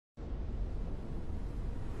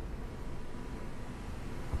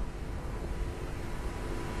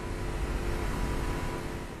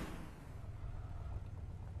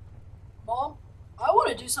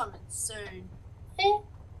gonna do something insane.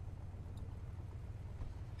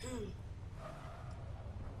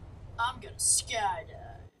 I'm gonna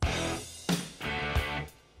skydive.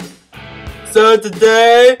 So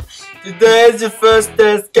today's your first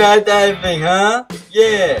day skydiving, huh?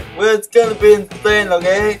 Yeah. Well, it's gonna be insane,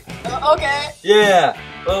 okay? Okay. Yeah.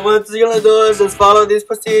 Well, what you're gonna do is just follow these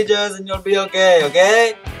procedures and you'll be okay,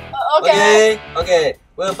 okay? Okay. Okay.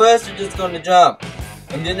 Well, first you're just gonna jump.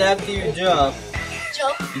 And then after you jump,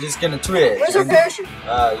 you're just gonna twist. Where's our parachute? You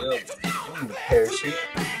don't parachute.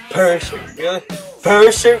 Parachute, really?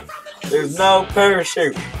 Parachute? There's no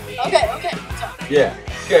parachute. Okay. Yeah.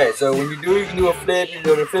 Okay, so when you can do a flip, you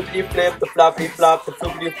do the flippity flip, the floppity flop, the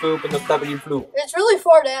floopity floop, and the floppity floop. It's really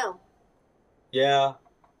far down. Yeah.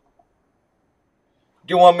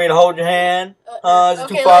 Do you want me to hold your hand? Is it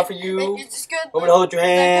too far for you? It's just good. Want me to hold your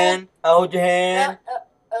hand? I'll hold your hand.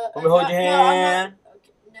 Want me to hold your hand?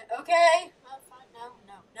 Okay.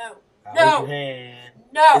 No. I'll hold your hand.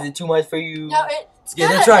 No. Is it too much for you? No, it's Yeah,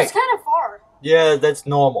 kinda, that's right. It's kind of far. Yeah, that's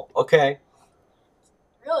normal. Okay.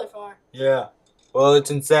 Really far. Yeah. Well,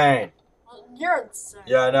 it's insane. Well, you're insane.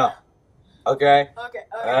 Yeah, I know. Okay. Okay.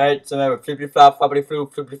 Alright, so remember, flippity flop, floppity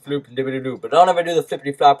floop, flippity floop, and dibbity doop. But don't ever do the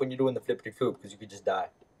flippity flop when you're doing the flippity floop, because you could just die.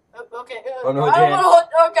 Okay. Want me to hold your hand?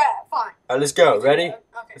 Okay, fine. Alright, let's go. Ready?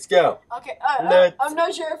 Okay. Let's go. Okay. Let's I'm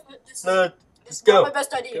not sure if this is Let's go. not my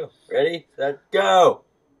best idea. Go. Ready? Let's go.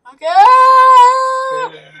 Okay.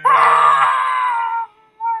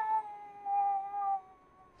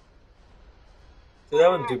 So that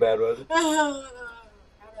wasn't too bad, was it?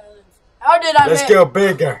 How did I Let's go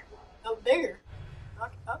bigger. Go bigger.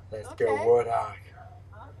 Let's Okay. go warthog.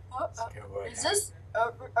 Let's go warthog. Is this?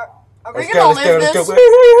 Are we Let's gonna go, live let's this? go.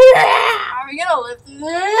 Are we gonna live through this?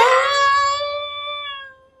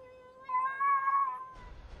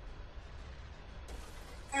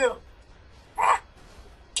 Ew.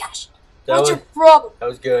 Gosh. What's your problem? That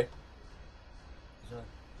was good.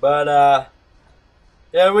 But,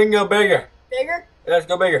 yeah, we can go bigger. Bigger? Yeah, let's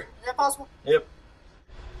go bigger. Is that possible? Yep.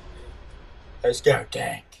 Let's go,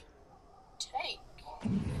 tank. Tank.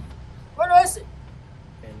 Where do I sit?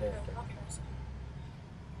 And then,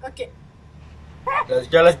 Okay. let's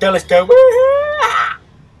go.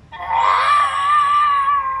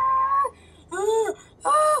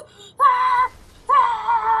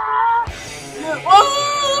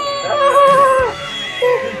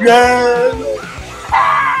 Yeah.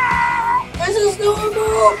 This is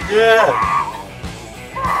normal. Yeah.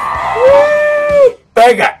 Woo!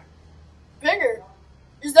 Bigger. Bigger?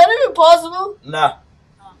 Is that even possible? No.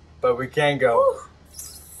 But we can go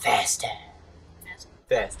faster.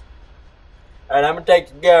 Faster. Alright, I'm gonna take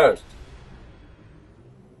the ghost.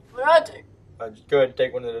 What do I take? Just go ahead and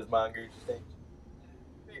take one of those mongoose things.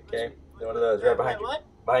 Okay? One of those right behind you. What?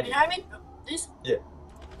 Behind you. Behind me? These? Yeah.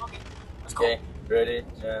 Okay. Let's go. Okay. Ready?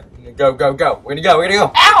 Go. We're gonna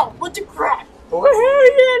go. Ow! What the crap? Woohoo!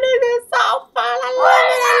 Yeah, this is so fun. I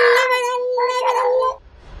love it.